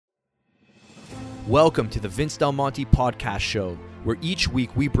Welcome to the Vince Del Monte podcast show, where each week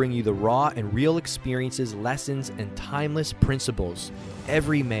we bring you the raw and real experiences, lessons, and timeless principles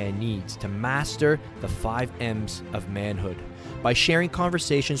every man needs to master the 5 M's of manhood. By sharing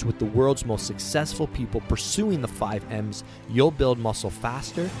conversations with the world's most successful people pursuing the 5 M's, you'll build muscle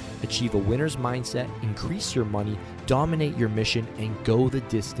faster, achieve a winner's mindset, increase your money, dominate your mission, and go the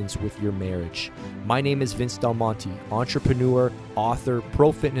distance with your marriage. My name is Vince Del Monte, entrepreneur, author,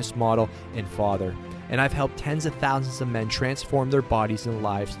 pro fitness model, and father. And I've helped tens of thousands of men transform their bodies and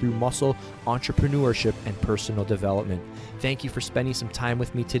lives through muscle, entrepreneurship, and personal development. Thank you for spending some time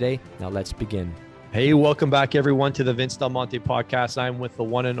with me today. Now let's begin. Hey, welcome back everyone to the Vince Del Monte podcast. I'm with the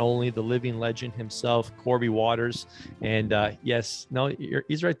one and only, the living legend himself, Korby Waters. And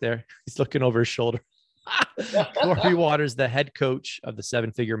he's right there. He's looking over his shoulder. Korby Waters, the head coach of the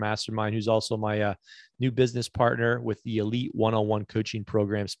 7-Figure Mastermind, who's also my new business partner with the Elite One-on-One Coaching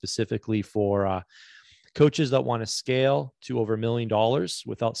Program, specifically for coaches that want to scale to over $1 million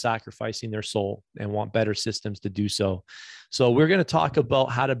without sacrificing their soul and want better systems to do so. So we're going to talk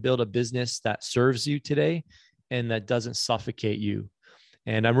about how to build a business that serves you today and that doesn't suffocate you.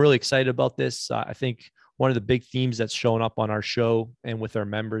 And I'm really excited about this. I think one of the big themes that's shown up on our show and with our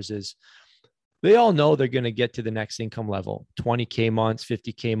members is they all know they're going to get to the next income level, 20K months,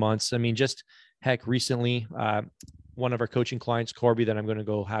 50K months. I mean, just heck, recently, one of our coaching clients, Korby, that I'm going to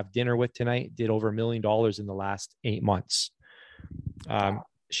go have dinner with tonight, did over $1 million in the last 8 months.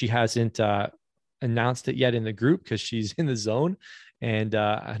 She hasn't announced it yet in the group because she's in the zone. And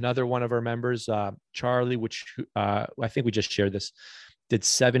another one of our members, Charlie, which I think we just shared this, did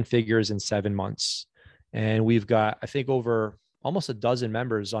 7 figures in 7 months. And we've got, I think, over almost a dozen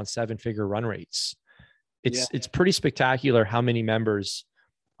members on 7-figure run rates. It's pretty spectacular how many members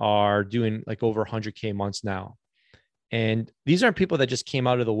are doing like over 100K months now. And these aren't people that just came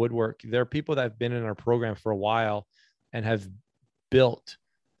out of the woodwork. They're people that have been in our program for a while and have built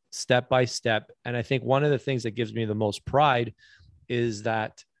step by step. And I think one of the things that gives me the most pride is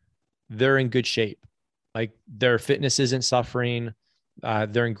that they're in good shape. Like their fitness isn't suffering.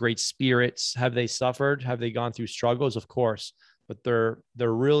 They're in great spirits. Have they suffered? Have they gone through struggles? Of course, but they're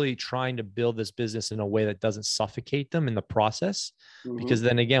really trying to build this business in a way that doesn't suffocate them in the process. Mm-hmm. Because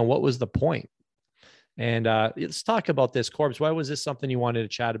then again, what was the point? And let's talk about this, Corbs. Why was this something you wanted to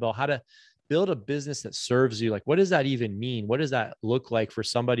chat about? How to build a business that serves you? Like, what does that even mean? What does that look like for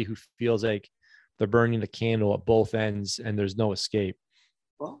somebody who feels like they're burning the candle at both ends and there's no escape?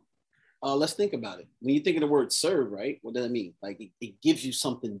 Well, let's think about it. When you think of the word serve, right? What does that mean? Like it gives you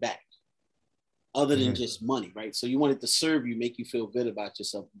something back other than just money, right? So you want it to serve you, make you feel good about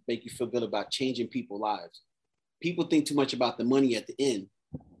yourself, make you feel good about changing people's lives. People think too much about the money at the end.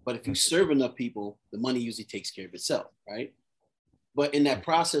 But if you serve enough people, the money usually takes care of itself, right? But in that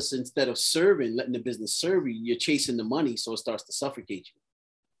process, instead of serving, letting the business serve you, you're chasing the money, so it starts to suffocate you.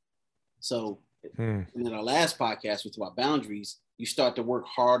 So in our last podcast, we talked about boundaries. You start to work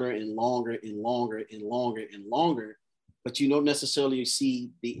harder and longer and longer and longer and longer, but you don't necessarily see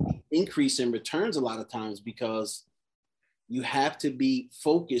the increase in returns a lot of times because you have to be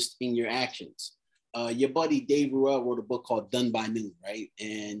focused in your actions. Your buddy Dave Ruel wrote a book called Done by Noon, right?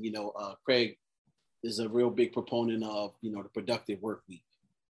 And, Craig is a real big proponent of, the productive work week.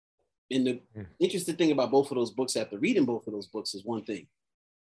 And the interesting thing about both of those books after reading both of those books is one thing.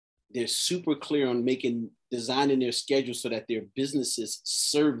 They're super clear on designing their schedule so that their businesses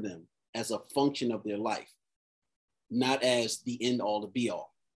serve them as a function of their life, not as the end all to be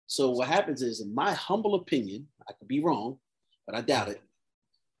all. So what happens is, in my humble opinion, I could be wrong, but I doubt it.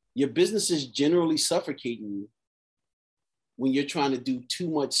 Your business is generally suffocating you when you're trying to do too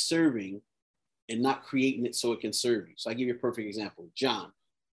much serving and not creating it so it can serve you. So I give you a perfect example. John,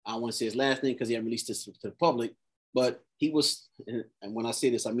 I don't want to say his last name because he hasn't released this to the public, but he was, and when I say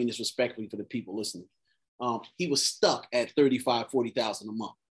this, I mean this respectfully for the people listening. He was stuck at $35,000, $40,000 a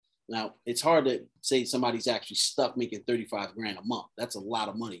month. Now, it's hard to say somebody's actually stuck making $35,000 a month. That's a lot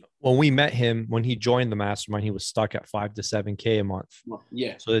of money. When we met him, when he joined the mastermind, he was stuck at 5 to 7K a month.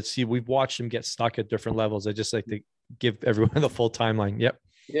 Yeah. So we've watched him get stuck at different levels. I just like to give everyone the full timeline. Yep.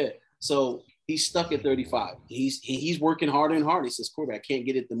 Yeah. So he's stuck at 35. He's working harder and harder. He says, Korby, I can't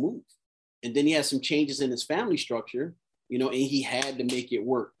get it to move. And then he has some changes in his family structure, and he had to make it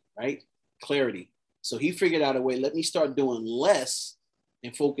work, right? Clarity. So he figured out a way, let me start doing less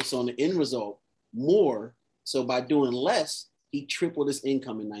and focus on the end result more. So by doing less, he tripled his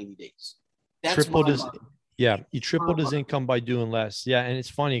income in 90 days. He tripled his income by doing less. Yeah. And it's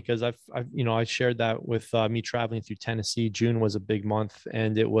funny because I shared that with me traveling through Tennessee. June was a big month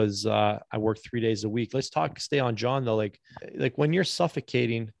and it was, I worked 3 days a week. Let's stay on John though. Like when you're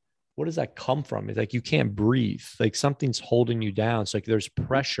suffocating, what does that come from? It's like, you can't breathe, like something's holding you down. It's like there's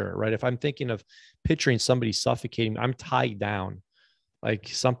pressure, right? If I'm thinking of picturing somebody suffocating, I'm tied down, like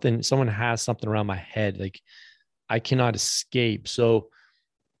someone has something around my head, like I cannot escape. So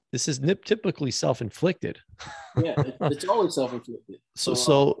this is typically self-inflicted. Yeah, it's always self-inflicted.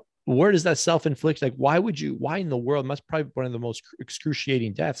 So where does that self-inflict? Like, why in the world, must probably be one of the most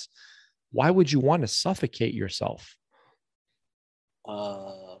excruciating deaths. Why would you want to suffocate yourself?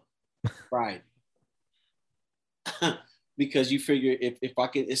 Pride. Because you figure if I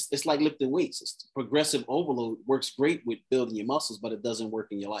can, it's like lifting weights. It's progressive overload works great with building your muscles, but it doesn't work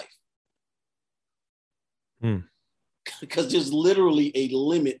in your life. Because there's literally a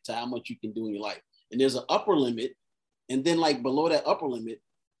limit to how much you can do in your life. And there's an upper limit. And then like below that upper limit,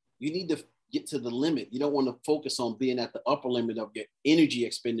 you need to get to the limit. You don't want to focus on being at the upper limit of your energy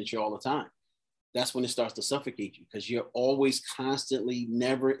expenditure all the time. That's when it starts to suffocate you, because you're always constantly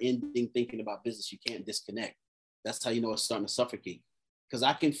never ending thinking about business. You can't disconnect. That's how you know it's starting to suffocate. Because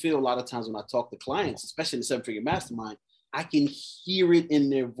I can feel a lot of times when I talk to clients, especially in the 7-figure mastermind, I can hear it in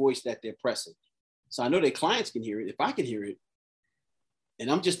their voice that they're pressing. So I know their clients can hear it. If I can hear it,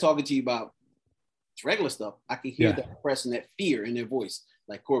 and I'm just talking to you about regular stuff, I can hear that pressing, that fear in their voice.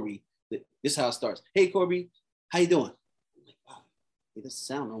 Like, Korby, this is how it starts. Hey, Korby, how you doing? I'm like, wow, it doesn't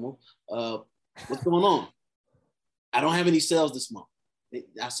sound normal. What's going on? I don't have any sales this month.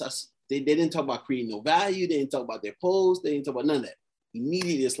 They didn't talk about creating no value. They didn't talk about their posts. They didn't talk about none of that.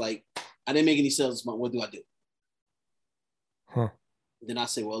 Immediately, it's like, I didn't make any sales this month. What do I do? Then I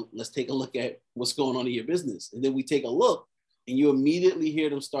say, well, let's take a look at what's going on in your business. And then we take a look, and you immediately hear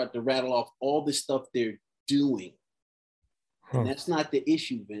them start to rattle off all the stuff they're doing. And that's not the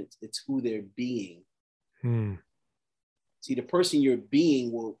issue, Vince. It's who they're being. See, the person you're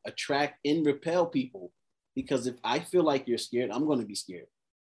being will attract and repel people, because if I feel like you're scared, I'm going to be scared.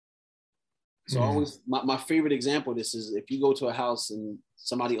 So always, my favorite example of this is if you go to a house and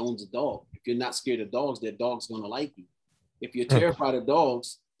somebody owns a dog. If you're not scared of dogs, their dog's going to like you. If you're terrified of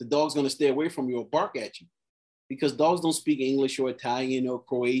dogs, the dog's going to stay away from you or bark at you, because dogs don't speak English or Italian or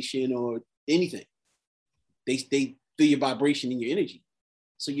Croatian or anything. They feel your vibration and your energy.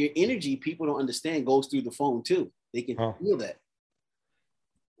 So your energy, people don't understand, goes through the phone too. They can feel that.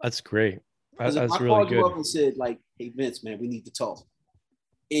 That's great. That's if I really called good. you up and said, like, hey, Vince, man, we need to talk.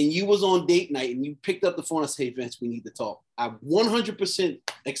 And you was on date night and you picked up the phone and said, hey, Vince, we need to talk. I 100%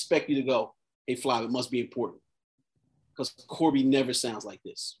 expect you to go, hey, Flav, it must be important. Because Korby never sounds like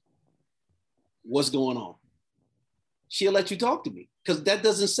this. What's going on? She'll let you talk to me, because that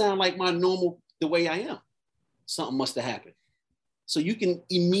doesn't sound like my normal, the way I am. Something must have happened. So you can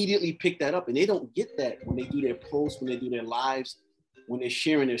immediately pick that up. And they don't get that when they do their posts, when they do their lives, when they're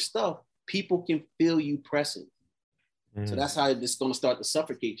sharing their stuff. People can feel you pressing. So that's how it's going to start to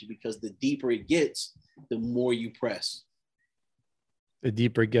suffocate you, because the deeper it gets, the more you press. The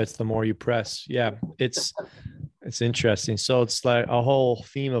deeper it gets, the more you press. Yeah, it's interesting. So it's like a whole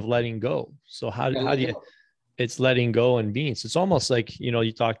theme of letting go. So how do you, it's letting go and being. So it's almost like,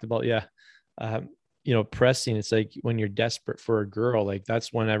 you talked about, pressing. It's like when you're desperate for a girl, like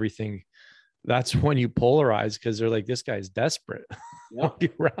that's when you polarize, because they're like, this guy's desperate.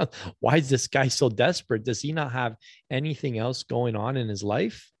 Why is this guy so desperate? Does he not have anything else going on in his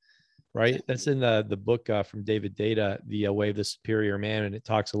life? Right. That's in the book from David Data, The Way of the Superior Man. And it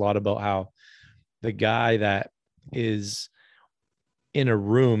talks a lot about how the guy that is in a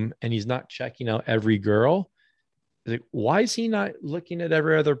room and he's not checking out every girl, like, why is he not looking at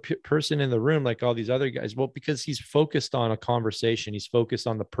every other person in the room like all these other guys? Well, because he's focused on a conversation. He's focused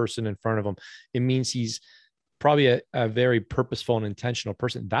on the person in front of him. It means he's probably a very purposeful and intentional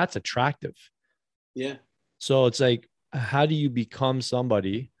person. That's attractive. Yeah. So it's like, how do you become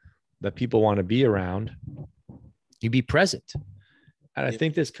somebody that people want to be around? You be present. And I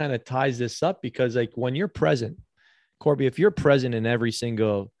think this kind of ties this up, because like when you're present, Korby, if you're present in every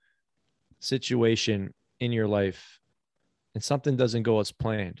single situation in your life and something doesn't go as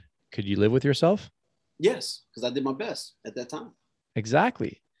planned, could you live with yourself? Yes, because I did my best at that time.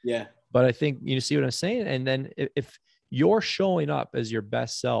 Exactly. Yeah. But I think you see what I'm saying? And then if you're showing up as your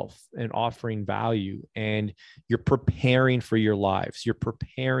best self and offering value, and you're preparing for your lives, you're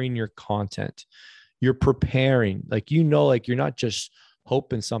preparing your content, you're preparing, like, like you're not just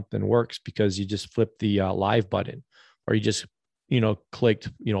hoping something works because you just flipped the live button, or you just, clicked,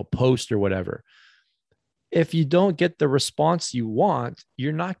 post or whatever. If you don't get the response you want,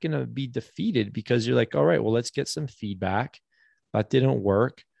 you're not going to be defeated, because you're like, all right, well, let's get some feedback. That didn't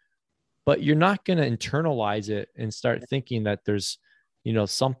work. But you're not going to internalize it and start thinking that there's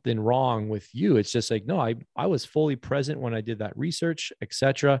something wrong with you. It's just like, no, I was fully present when I did that research,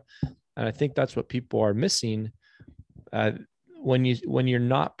 etc. And I think that's what people are missing. When you're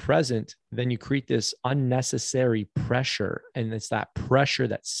not present, then you create this unnecessary pressure, and it's that pressure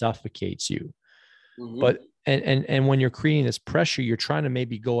that suffocates you. Mm-hmm. But and when you're creating this pressure, you're trying to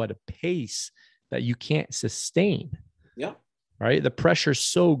maybe go at a pace that you can't sustain. Yeah. Right. The pressure's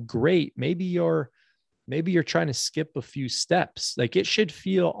so great. Maybe you're trying to skip a few steps. Like, it should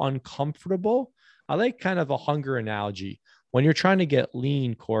feel uncomfortable. I like kind of a hunger analogy. When you're trying to get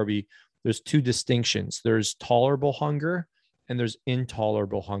lean, Korby, there's two distinctions. There's tolerable hunger and there's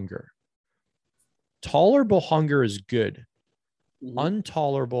intolerable hunger. Tolerable hunger is good. Mm-hmm.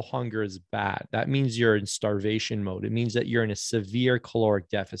 Intolerable hunger is bad. That means you're in starvation mode. It means that you're in a severe caloric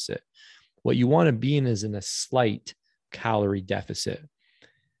deficit. What you want to be in is in a slight calorie deficit.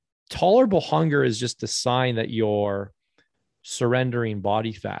 Tolerable hunger is just a sign that you're surrendering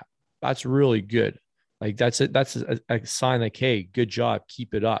body fat. That's really good. Like, that's a sign like, hey, good job.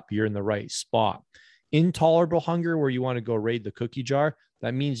 Keep it up. You're in the right spot. Intolerable hunger, where you want to go raid the cookie jar,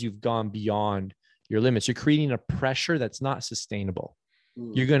 that means you've gone beyond your limits. You're creating a pressure that's not sustainable.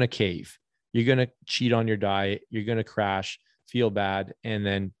 You're going to cave. You're going to cheat on your diet. You're going to crash, feel bad, and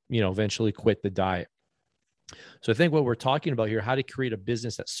then, eventually quit the diet. So I think what we're talking about here, how to create a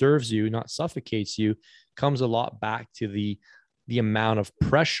business that serves you, not suffocates you, comes a lot back to the amount of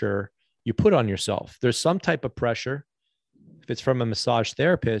pressure you put on yourself. There's some type of pressure. If it's from a massage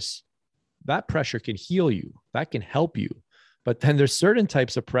therapist, that pressure can heal you. That can help you. But then there's certain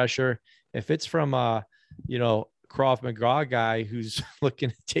types of pressure. If it's from a, Krav Maga guy who's looking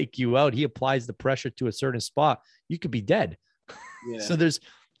to take you out, he applies the pressure to a certain spot, you could be dead. Yeah. So there's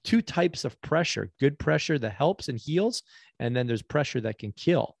two types of pressure: good pressure that helps and heals, and then there's pressure that can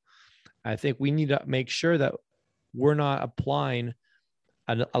kill. I think we need to make sure that we're not applying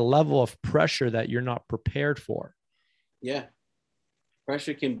a level of pressure that you're not prepared for. Yeah.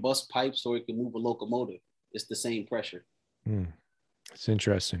 Pressure can bust pipes or it can move a locomotive. It's the same pressure. It's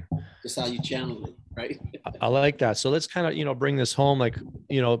interesting. Just how you channel it, right? I like that. So let's kind of, bring this home, like,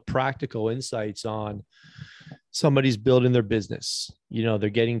 practical insights on somebody's building their business. They're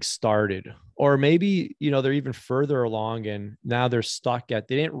getting started, or maybe, they're even further along and now they're stuck they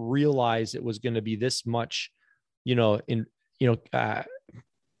didn't realize it was going to be this much,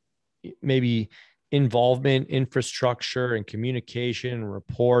 maybe involvement, infrastructure, and communication, and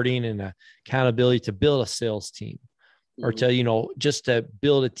reporting, and accountability to build a sales team, or to, just to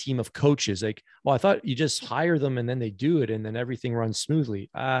build a team of coaches. Like, well, I thought you just hire them and then they do it and then everything runs smoothly.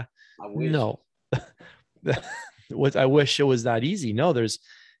 No. I wish it was that easy. No, there's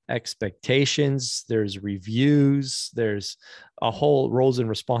expectations, there's reviews, there's a whole roles and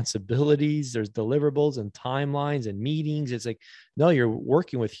responsibilities, there's deliverables and timelines and meetings. It's like, no, you're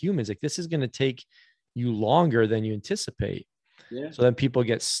working with humans. Like, this is going to take you longer than you anticipate. Yeah. So then people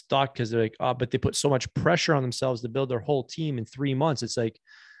get stuck because they're like, oh, but they put so much pressure on themselves to build their whole team in 3 months. It's like,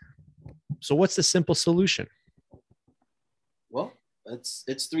 so what's the simple solution? Well,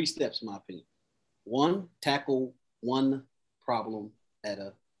 it's 3 steps, in my opinion. 1, tackle one problem at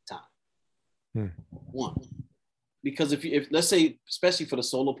a time. 1. Because if let's say, especially for the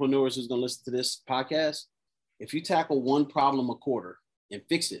solopreneurs who's going to listen to this podcast, if you tackle one problem a quarter and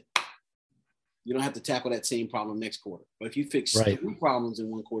fix it, you don't have to tackle that same problem next quarter. But if you fix 3 problems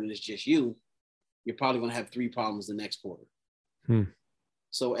in one quarter and it's just you're probably going to have 3 problems the next quarter.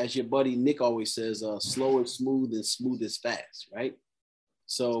 So as your buddy Nick always says, slow is smooth and smooth is fast, right?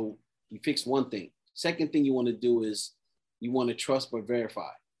 So you fix one thing. Second thing you want to do is you want to trust but verify.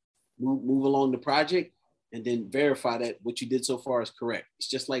 Move along the project and then verify that what you did so far is correct. It's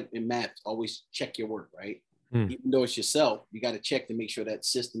just like in math, always check your work, right? Even though it's yourself, you got to check to make sure that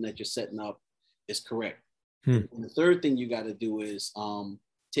system that you're setting up is correct. And the third thing you got to do is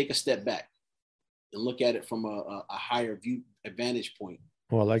take a step back and look at it from a higher view vantage point.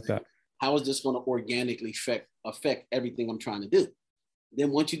 Oh, I like that. How is this going to organically affect everything I'm trying to do?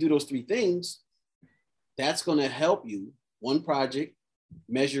 Then once you do those 3 things, that's going to help you, one project,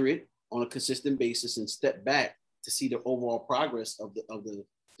 measure it on a consistent basis and step back to see the overall progress of the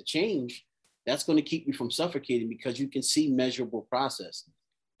change. That's going to keep you from suffocating because you can see measurable process.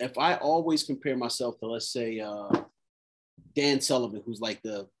 If I always compare myself to, let's say, Dan Sullivan, who's like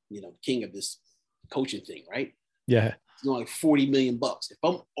the king of this coaching thing, right? Yeah. Like $40 million. If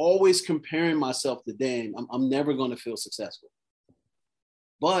I'm always comparing myself to Dan, I'm never going to feel successful.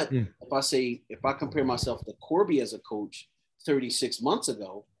 But if I compare myself to Korby as a coach 36 months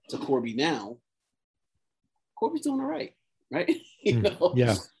ago to Korby now, Korby's doing all right? You know?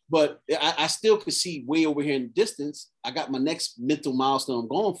 Yeah. But I still could see way over here in the distance. I got my next mental milestone I'm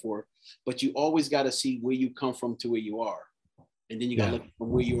going for, but you always got to see where you come from to where you are. And then you got to look from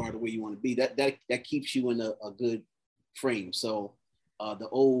where you are to where you want to be. That keeps you in a good frame. So the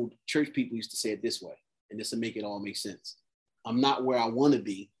old church people used to say it this way, and this will make it all make sense. I'm not where I want to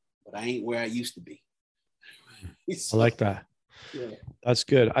be, but I ain't where I used to be. I like that. Yeah. That's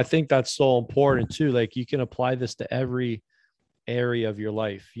good. I think that's so important too. Like you can apply this to every area of your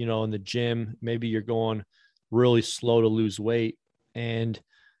life, you know, in the gym, maybe you're going really slow to lose weight and,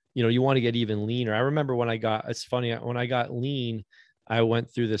 you know, you want to get even leaner. I remember it's funny, when I got lean, I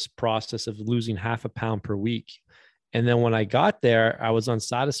went through this process of losing 0.5 pound per week. And then when I got there, I was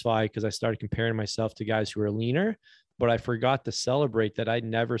unsatisfied because I started comparing myself to guys who were leaner, but I forgot to celebrate that I'd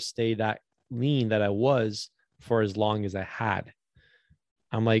never stayed that lean that I was for as long as I had.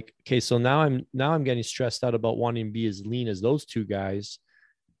 I'm like, okay, so now I'm getting stressed out about wanting to be as lean as those two guys.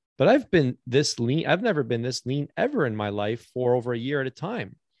 But I've been this lean. I've never been this lean ever in my life for over a year at a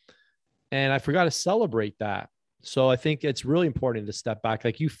time. And I forgot to celebrate that. So I think it's really important to step back.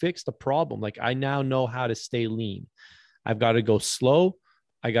 Like you fixed the problem. Like I now know how to stay lean. I've got to go slow.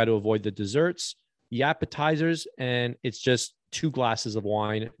 I got to avoid the desserts, the appetizers, and it's just 2 glasses of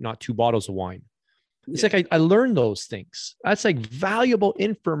wine, not 2 bottles of wine. It's like I learned those things. That's like valuable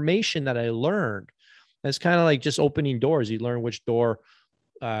information that I learned. It's kind of like just opening doors. You learn which door,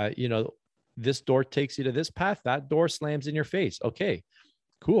 you know, this door takes you to this path. That door slams in your face. Okay,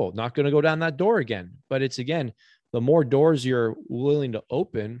 cool. Not going to go down that door again. But it's, again, the more doors you're willing to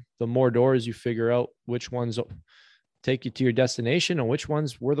open, the more doors you figure out which ones take you to your destination and which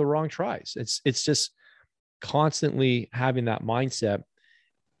ones were the wrong tries. It's just constantly having that mindset.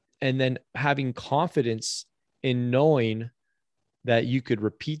 And then having confidence in knowing that you could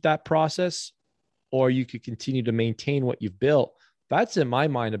repeat that process or you could continue to maintain what you've built. That's, in my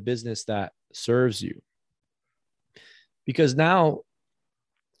mind, a business that serves you. Because now,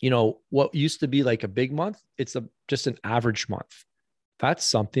 you know, what used to be like a big month, it's just an average month. That's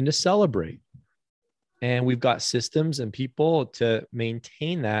something to celebrate. And we've got systems and people to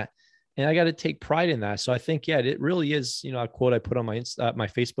maintain that. And I got to take pride in that. So I think, yeah, it really is, you know, a quote I put on my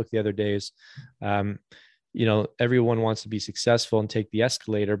Facebook the other day is, you know, everyone wants to be successful and take the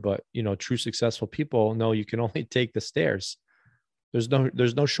escalator, but, you know, true successful people know you can only take the stairs. There's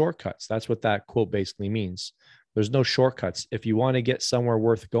no shortcuts. That's what that quote basically means. There's no shortcuts. If you want to get somewhere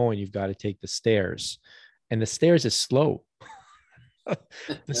worth going, you've got to take the stairs, and the stairs is slow.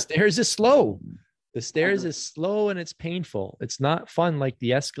 The stairs is slow. The stairs is slow and it's painful. It's not fun like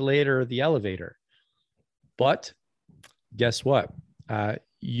the escalator or the elevator. But guess what?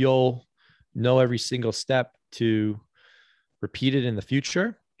 You'll know every single step to repeat it in the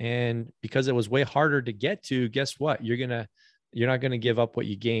future. And because it was way harder to get to, guess what? You're not going to give up what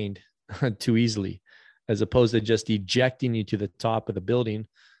you gained too easily, as opposed to just ejecting you to the top of the building.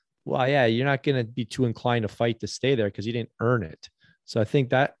 Well, yeah, you're not going to be too inclined to fight to stay there because you didn't earn it. So I think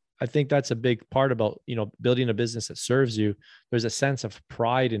that's a big part about, you know, building a business that serves you. There's a sense of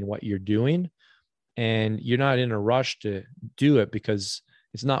pride in what you're doing, and you're not in a rush to do it because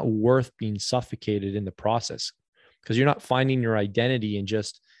it's not worth being suffocated in the process, because you're not finding your identity in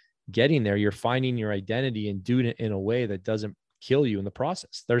just getting there. You're finding your identity and doing it in a way that doesn't kill you in the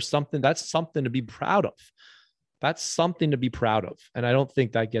process. That's something to be proud of. That's something to be proud of. And I don't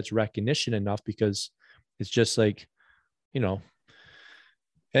think that gets recognition enough, because it's just like, you know,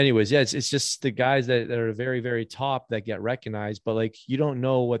 anyways, yeah, it's just the guys that are very, very top that get recognized, but like, you don't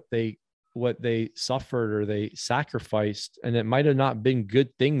know what they suffered or they sacrificed. And it might've not been good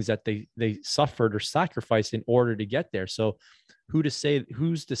things that they suffered or sacrificed in order to get there. So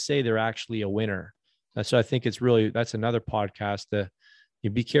who's to say they're actually a winner? So I think that's another podcast that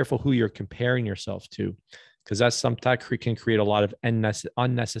you be careful who you're comparing yourself to, because that can create a lot of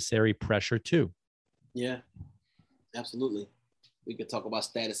unnecessary pressure too. Yeah, absolutely. We could talk about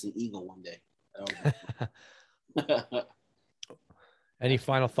status and ego one day. Any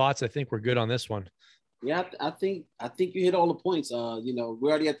final thoughts? I think we're good on this one. Yeah, I think you hit all the points. You know,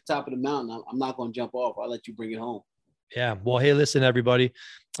 we're already at the top of the mountain. I'm not going to jump off. I'll let you bring it home. Yeah. Well, hey, listen, everybody.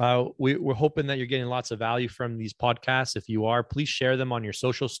 We're hoping that you're getting lots of value from these podcasts. If you are, please share them on your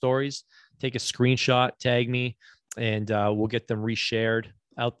social stories. Take a screenshot, tag me, and we'll get them reshared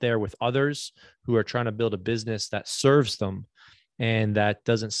out there with others who are trying to build a business that serves them and that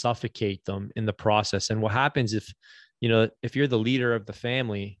doesn't suffocate them in the process. And what happens if you're the leader of the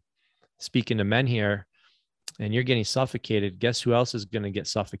family, speaking to men here, and you're getting suffocated, guess who else is going to get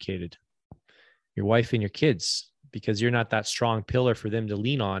suffocated? Your wife and your kids, because you're not that strong pillar for them to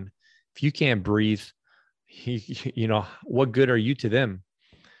lean on. If you can't breathe, what good are you to them?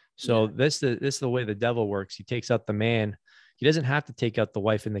 So this is the way the devil works. He takes out the man. He doesn't have to take out the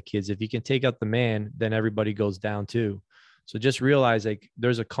wife and the kids. If he can take out the man, then everybody goes down too. So just realize like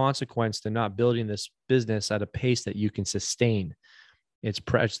there's a consequence to not building this business at a pace that you can sustain. It's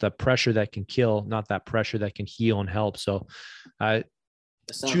the pressure that can kill, not that pressure that can heal and help. So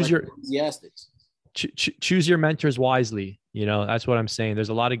choose your mentors wisely. You know, that's what I'm saying. There's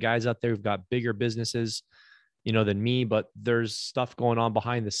a lot of guys out there who've got bigger businesses, you know, than me, but there's stuff going on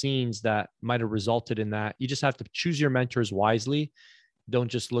behind the scenes that might've resulted in that. You just have to choose your mentors wisely. Don't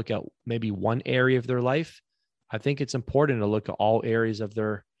just look at maybe one area of their life. I think it's important to look at all areas of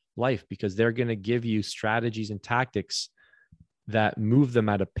their life because they're going to give you strategies and tactics that move them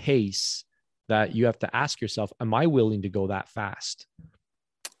at a pace that you have to ask yourself, am I willing to go that fast?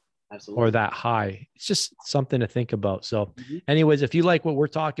 Absolutely. Or that high? It's just something to think about. So anyways, if you like what we're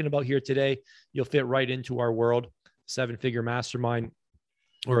talking about here today, you'll fit right into our world, 7-figure mastermind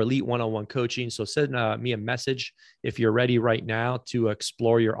or elite one-on-one coaching. So send me a message if you're ready right now to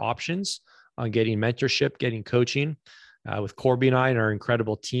explore your options on getting mentorship, getting coaching with Korby and I and our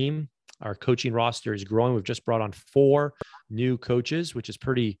incredible team. Our coaching roster is growing. We've just brought on 4 new coaches, which is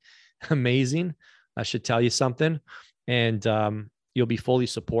pretty amazing. I should tell you something. And you'll be fully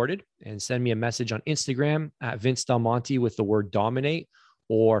supported. And send me a message on Instagram at Vince Del Monte with the word dominate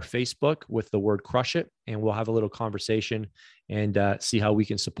or Facebook with the word crush it. And we'll have a little conversation and see how we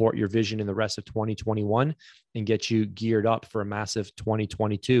can support your vision in the rest of 2021 and get you geared up for a massive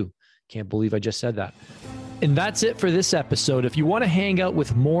 2022. Can't believe I just said that. And that's it for this episode. If you want to hang out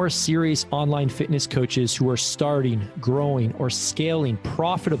with more serious online fitness coaches who are starting, growing, or scaling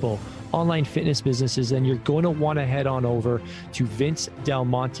profitable online fitness businesses, then you're going to want to head on over to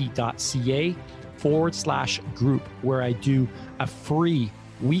vincedelmonte.ca/group, where I do a free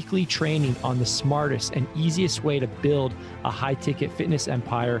weekly training on the smartest and easiest way to build a high-ticket fitness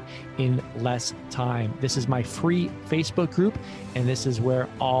empire in less time. This is my free Facebook group, and this is where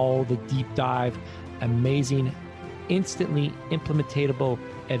all the deep dive, amazing, instantly implementatable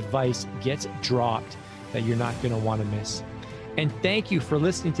advice gets dropped that you're not going to want to miss. And thank you for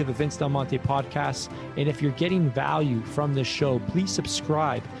listening to the Vince Del Monte podcast. And if you're getting value from this show, please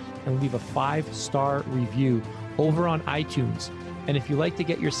subscribe and leave a 5-star review over on iTunes. And if you'd like to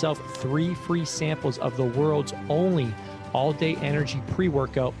get yourself 3 free samples of the world's only all-day energy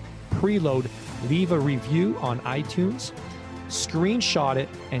pre-workout, preload, leave a review on iTunes, screenshot it,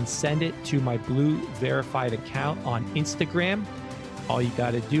 and send it to my blue verified account on Instagram. All you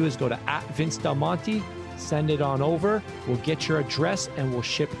got to do is go to @VinceDelMonte, send it on over. We'll get your address and we'll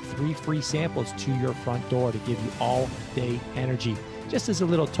ship 3 free samples to your front door to give you all-day energy, just as a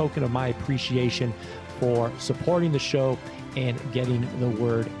little token of my appreciation for supporting the show and getting the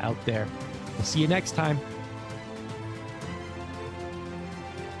word out there. We'll see you next time.